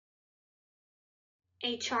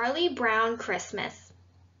A Charlie Brown Christmas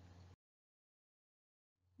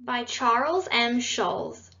by Charles M.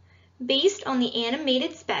 Schulz. Based on the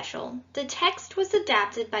animated special, the text was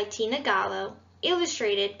adapted by Tina Gallo,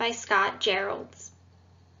 illustrated by Scott Geralds.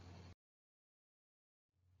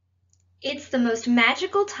 It's the most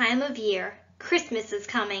magical time of year. Christmas is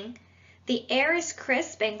coming. The air is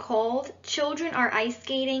crisp and cold, children are ice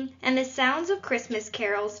skating, and the sounds of Christmas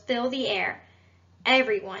carols fill the air.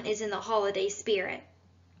 Everyone is in the holiday spirit.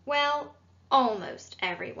 Well, almost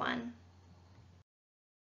everyone.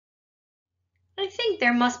 I think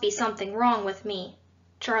there must be something wrong with me,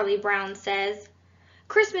 Charlie Brown says.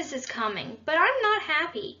 Christmas is coming, but I'm not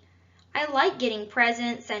happy. I like getting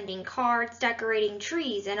presents, sending cards, decorating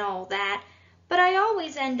trees, and all that, but I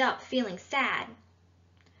always end up feeling sad.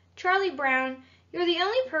 Charlie Brown, you're the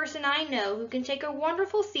only person I know who can take a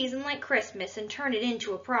wonderful season like Christmas and turn it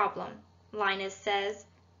into a problem, Linus says.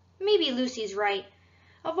 Maybe Lucy's right.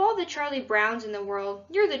 Of all the Charlie Browns in the world,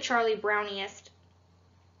 you're the Charlie Browniest.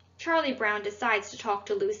 Charlie Brown decides to talk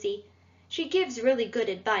to Lucy. She gives really good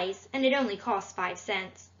advice, and it only costs 5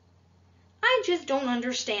 cents. I just don't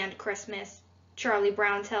understand Christmas, Charlie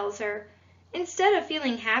Brown tells her. Instead of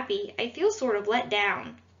feeling happy, I feel sort of let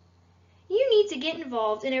down. You need to get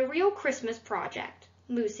involved in a real Christmas project,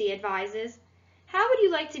 Lucy advises. How would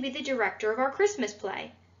you like to be the director of our Christmas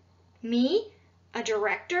play? Me? A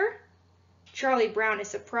director? Charlie Brown is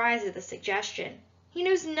surprised at the suggestion. He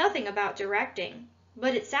knows nothing about directing,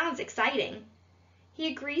 but it sounds exciting. He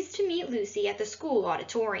agrees to meet Lucy at the school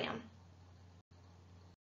auditorium.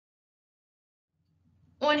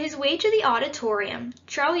 On his way to the auditorium,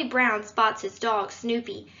 Charlie Brown spots his dog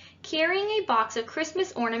Snoopy carrying a box of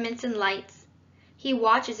Christmas ornaments and lights. He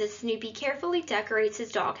watches as Snoopy carefully decorates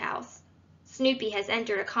his doghouse. Snoopy has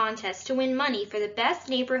entered a contest to win money for the best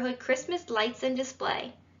neighborhood Christmas lights and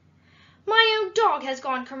display. My own dog has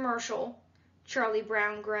gone commercial, Charlie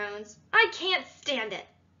Brown groans. I can't stand it.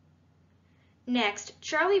 Next,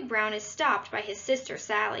 Charlie Brown is stopped by his sister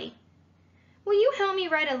Sally. Will you help me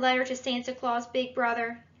write a letter to Santa Claus, Big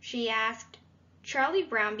Brother? She asked. Charlie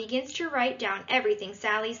Brown begins to write down everything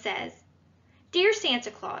Sally says. Dear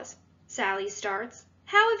Santa Claus, Sally starts,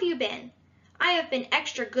 how have you been? I have been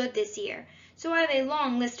extra good this year, so I have a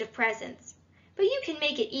long list of presents. But you can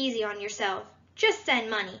make it easy on yourself. Just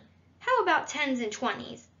send money. How about 10s and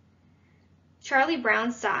 20s? Charlie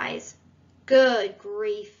Brown sighs. Good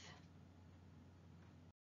grief.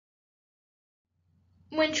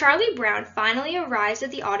 When Charlie Brown finally arrives at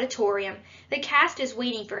the auditorium, the cast is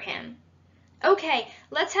waiting for him. Okay,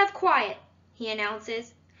 let's have quiet, he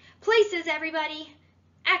announces. Places, everybody.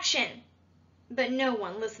 Action. But no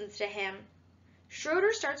one listens to him.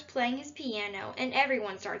 Schroeder starts playing his piano and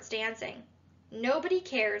everyone starts dancing. Nobody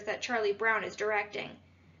cares that Charlie Brown is directing.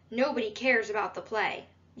 Nobody cares about the play.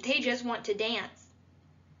 They just want to dance.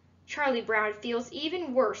 Charlie Brown feels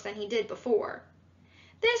even worse than he did before.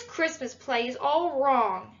 This Christmas play is all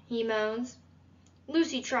wrong, he moans.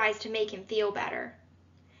 Lucy tries to make him feel better.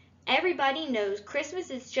 Everybody knows Christmas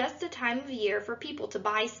is just the time of year for people to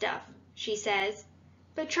buy stuff, she says.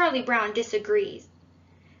 But Charlie Brown disagrees.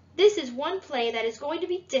 This is one play that is going to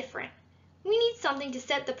be different. We need something to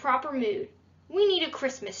set the proper mood. We need a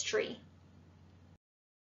Christmas tree.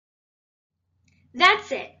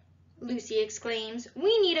 That's it, Lucy exclaims.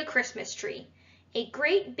 We need a Christmas tree. A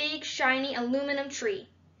great big shiny aluminum tree.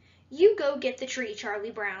 You go get the tree,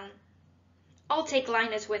 Charlie Brown. I'll take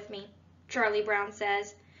Linus with me, Charlie Brown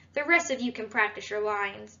says. The rest of you can practice your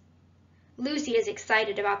lines. Lucy is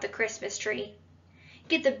excited about the Christmas tree.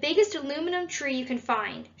 Get the biggest aluminum tree you can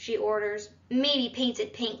find, she orders. Maybe paint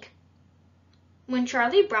it pink. When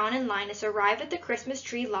Charlie Brown and Linus arrive at the Christmas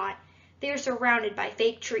tree lot, they are surrounded by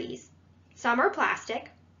fake trees. Some are plastic,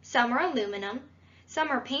 some are aluminum, some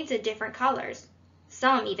are painted different colors.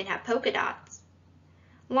 Some even have polka dots.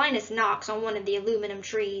 Linus knocks on one of the aluminum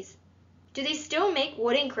trees. Do they still make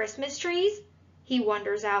wooden Christmas trees? He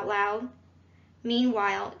wonders out loud.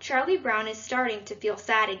 Meanwhile, Charlie Brown is starting to feel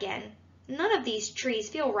sad again. None of these trees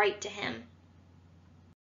feel right to him.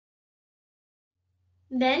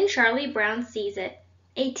 Then Charlie Brown sees it,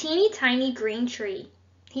 a teeny tiny green tree.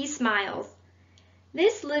 He smiles.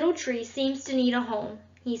 This little tree seems to need a home,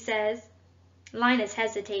 he says. Linus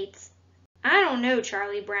hesitates. I don't know,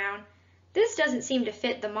 Charlie Brown. This doesn't seem to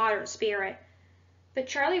fit the modern spirit. But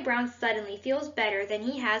Charlie Brown suddenly feels better than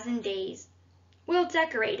he has in days. We'll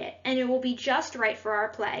decorate it, and it will be just right for our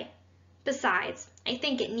play. Besides, I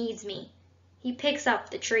think it needs me. He picks up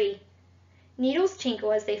the tree. Needles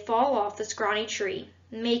tinkle as they fall off the scrawny tree,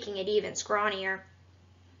 making it even scrawnier.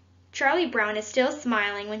 Charlie Brown is still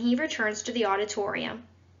smiling when he returns to the auditorium.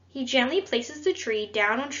 He gently places the tree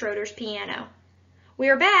down on Schroeder's piano.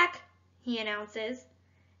 "We're back," he announces.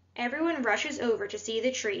 Everyone rushes over to see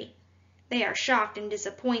the tree. They are shocked and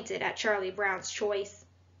disappointed at Charlie Brown's choice.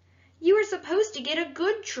 "You were supposed to get a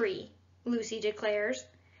good tree," Lucy declares.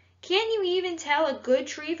 "Can't you even tell a good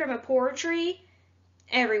tree from a poor tree?"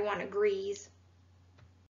 Everyone agrees.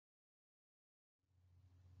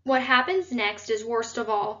 What happens next is worst of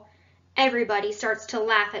all. Everybody starts to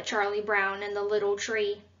laugh at Charlie Brown and the little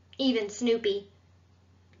tree, even Snoopy.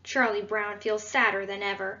 Charlie Brown feels sadder than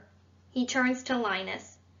ever. He turns to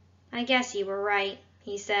Linus. "I guess you were right,"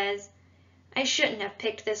 he says. "I shouldn't have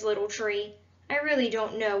picked this little tree. I really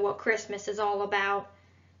don't know what Christmas is all about."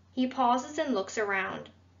 He pauses and looks around.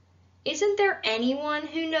 "Isn't there anyone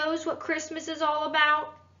who knows what Christmas is all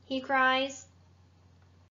about?" he cries.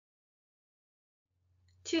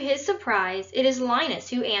 To his surprise, it is Linus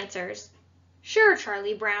who answers. "Sure,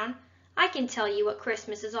 Charlie Brown, I can tell you what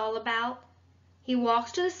Christmas is all about." He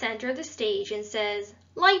walks to the center of the stage and says,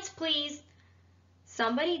 "Lights, please."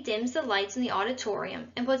 Somebody dims the lights in the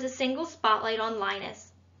auditorium and puts a single spotlight on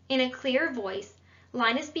Linus. In a clear voice,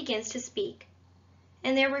 Linus begins to speak.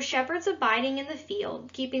 "And there were shepherds abiding in the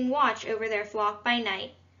field, keeping watch over their flock by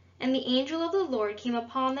night. And the angel of the Lord came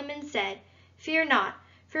upon them and said, Fear not,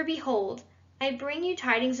 for behold, I bring you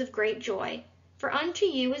tidings of great joy. For unto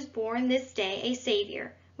you is born this day a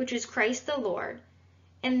Savior, which is Christ the Lord.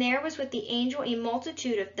 And there was with the angel a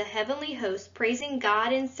multitude of the heavenly host, praising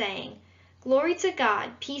God and saying, Glory to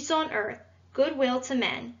God, peace on earth, goodwill to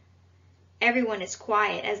men." Everyone is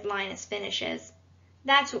quiet as Linus finishes.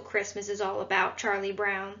 "That's what Christmas is all about, Charlie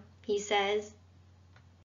Brown," he says.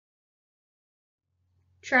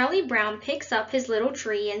 Charlie Brown picks up his little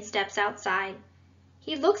tree and steps outside.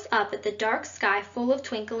 He looks up at the dark sky full of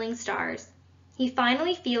twinkling stars. He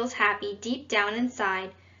finally feels happy deep down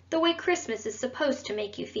inside, the way Christmas is supposed to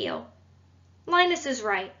make you feel. "Linus is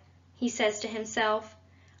right," he says to himself.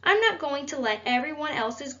 "I'm not going to let everyone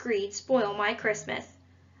else's greed spoil my Christmas.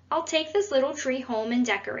 I'll take this little tree home and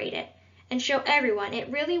decorate it, and show everyone it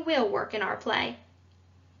really will work in our play."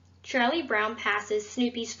 Charlie Brown passes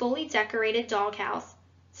Snoopy's fully decorated doghouse.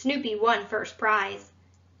 Snoopy won first prize.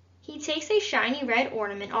 He takes a shiny red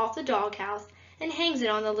ornament off the doghouse and hangs it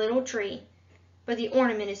on the little tree. But the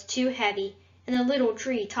ornament is too heavy, and the little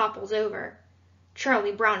tree topples over.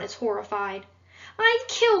 Charlie Brown is horrified. "I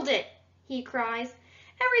killed it!" he cries.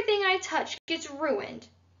 "Everything I touch gets ruined."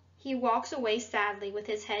 He walks away sadly with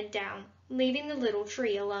his head down, leaving the little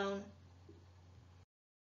tree alone.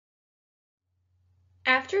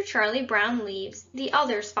 After Charlie Brown leaves, the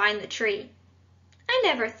others find the tree. "I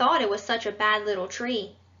never thought it was such a bad little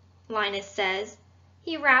tree," Linus says.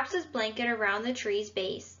 He wraps his blanket around the tree's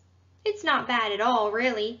base. "It's not bad at all,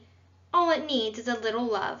 really. All it needs is a little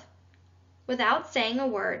love." Without saying a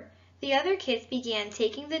word, the other kids began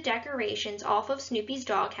taking the decorations off of Snoopy's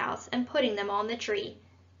doghouse and putting them on the tree.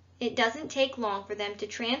 It doesn't take long for them to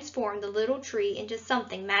transform the little tree into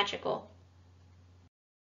something magical.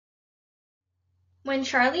 When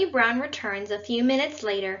Charlie Brown returns a few minutes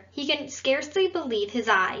later, he can scarcely believe his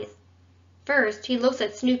eyes. First, he looks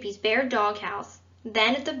at Snoopy's bare doghouse,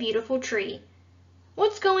 then at the beautiful tree.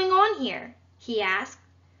 "What's going on here?" he asks.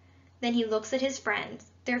 Then he looks at his friends,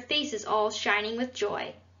 their faces all shining with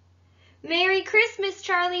joy. "Merry Christmas,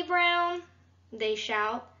 Charlie Brown!" they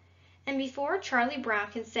shout. And before Charlie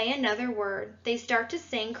Brown can say another word, they start to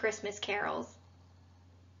sing Christmas carols.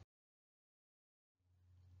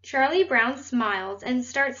 Charlie Brown smiles and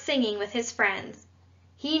starts singing with his friends.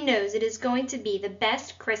 He knows it is going to be the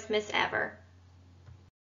best Christmas ever.